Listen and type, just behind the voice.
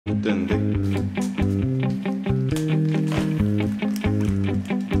됐는데?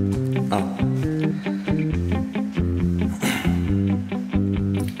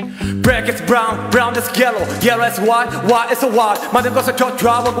 Black is brown, brown is yellow, yellow is white, white is white. 많은 것을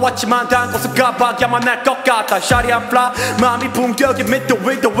켜줘보고 왔지만 다른 것을 가봐야만 할 것 같아. 샤리한 플라 마음이 붕 뛰어게 Meet the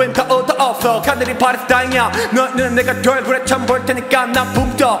wind, the wind 다 얻어 없어. 하늘이 파래서 다행이야. 너는 내가 얼굴에 처음 볼 테니까 난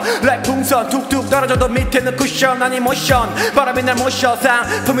붕 떠 like 풍선 툭툭 떨어져도 밑에는 쿠션 아니 모션. 바람이 날 모셔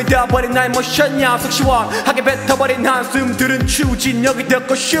상품이 되어버린 나의 모션이야. 속 시원하게 뱉어버린 한숨들은 추진력이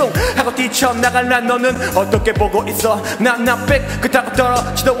됐고 슝 하고 뛰쳐나갈 난 너는 어떻게 보고 있어. 난 빽 그타고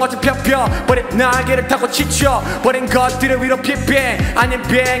떨어지던 watch 펴버린 날개를 타고 지쳐버린 것들을 위로 빗빙 아닌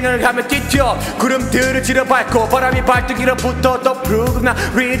비행을 하며 뛰뛰어 구름들을 지려밟고 바람이 발등기로 붙어도 푸르나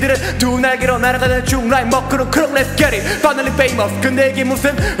리들은 두 날개로 날아가는 중 라인 먹구름 크롱 let's get it finally famous 근데 이게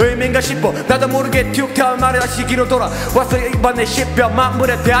무슨 의미인가 싶어 나도 모르게 툭 타운 말에 다시 길로 돌아왔어 이번에 씹혀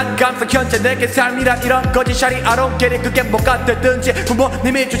만물에 대한 감성 현재 내게 삶이란 이런 거짓 샤리 I don't get it 그게 뭐가 됐든지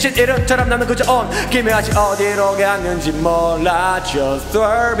부모님이 주신 이름처럼 나는 그저 온 김에 아직 어디로 갔는지 몰라 just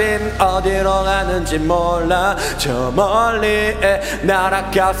swerving 어디로 가는지 몰라 저 멀리에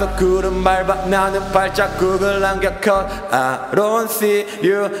날아가서 구름 밟아 나는 발자국을 남겨 cut I don't see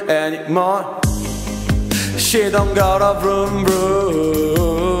you anymore She don't gotta vroom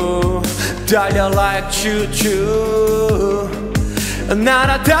vroom 달려 like choo choo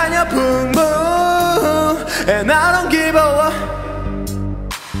날아다녀 boom boom And I don't give a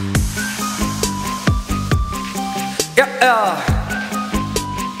yeah, yeah.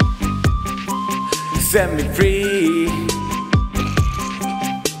 Set me free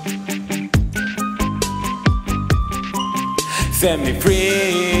Set me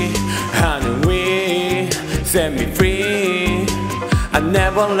free 하늘 위 Set me free I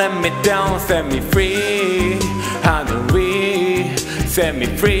never let me down Set me free 하늘 위 Set me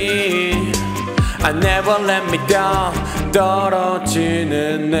free I never let me down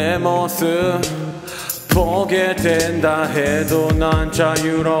떨어지는 내 모습 보게 된다 해도 난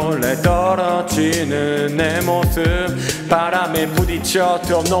자유로울래 떨어지는 내 모습 바람에 부딪혀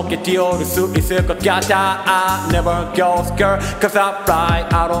더 높게 뛰어오를 수 있을 것 같아 I never go scared cause I fly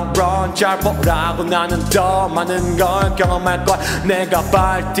I don't run 잘 보라고 나는 더 많은 걸 경험할 거야 내가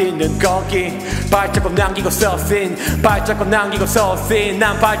발뛰는 거기 발자국 남기고 서신 발자국 남기고 서신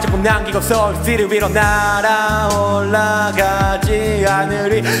난 발자국 남기고 서울시를 위로 날아올라가지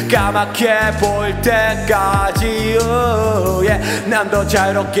하늘이 까맣게 보일 때 까지 난 더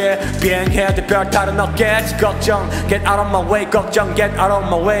자유롭게 비행해야 돼 별 다른 없겠지 걱정 get out of my way 걱정 get out of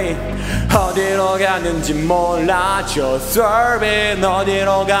my way 어디로 가는지 몰라 just swerving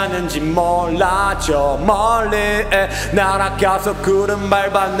어디로 가는지 몰라 저 멀리에 날아가서 구름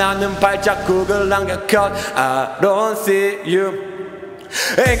밟아 나는 발자국을 남겨 cut I don't see you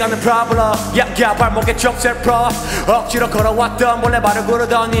Ain't got no problem 야야 발목에 족쇄 풀어 억지로 걸어왔던 몰래 발을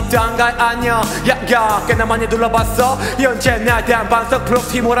구르던 이 땅가에 안녕 야야 꽤나 많이 둘러봤어 현재 나에 대한 반석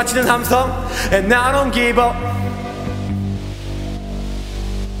프로티 몰아치는 함성 And I don't give up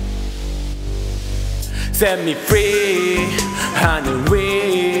Set me free 하늘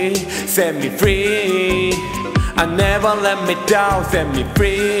위 Set me free I never let me down Set me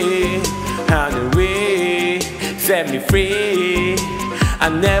free 하늘 위 Set me free I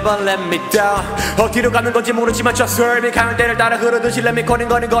never let me down 어디로 가는 건지 모르지만 저 swerving 가는 데를 따라 흐르듯이 let me 거린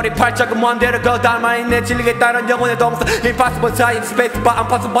거리 발자국 먼 데를 거 닮아있네 질리겠다는 영혼의 동서 Impossible time space bar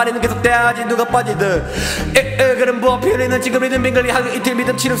impossible body는 계속돼야지 누가 빠지든 그럼 무엇 필리는 지금 리듬 빙글리 하루 이틀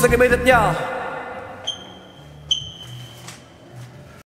믿음 치름 속에 믿음 야